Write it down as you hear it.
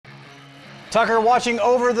Tucker watching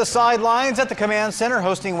over the sidelines at the command center,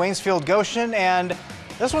 hosting Waynesfield-Goshen, and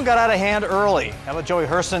this one got out of hand early. How about Joey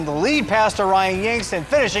Hurston, the lead pass to Ryan Yanks, and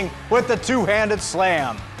finishing with the two-handed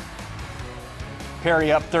slam.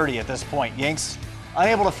 Perry up 30 at this point. Yanks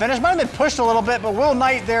unable to finish. Might have been pushed a little bit, but Will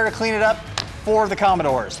Knight there to clean it up for the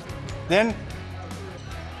Commodores. Then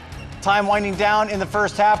time winding down in the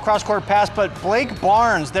first half, cross-court pass, but Blake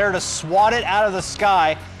Barnes there to swat it out of the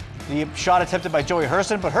sky. The shot attempted by Joey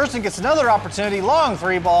Hurston, but Hurston gets another opportunity. Long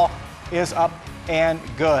three ball is up and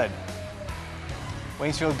good.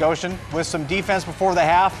 Waynesfield-Goshen with some defense before the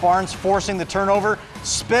half. Barnes forcing the turnover.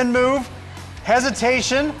 Spin move,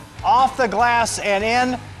 hesitation, off the glass and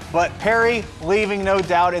in, but Perry leaving no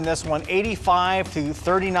doubt in this one.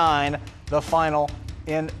 85-39, the final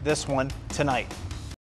in this one tonight.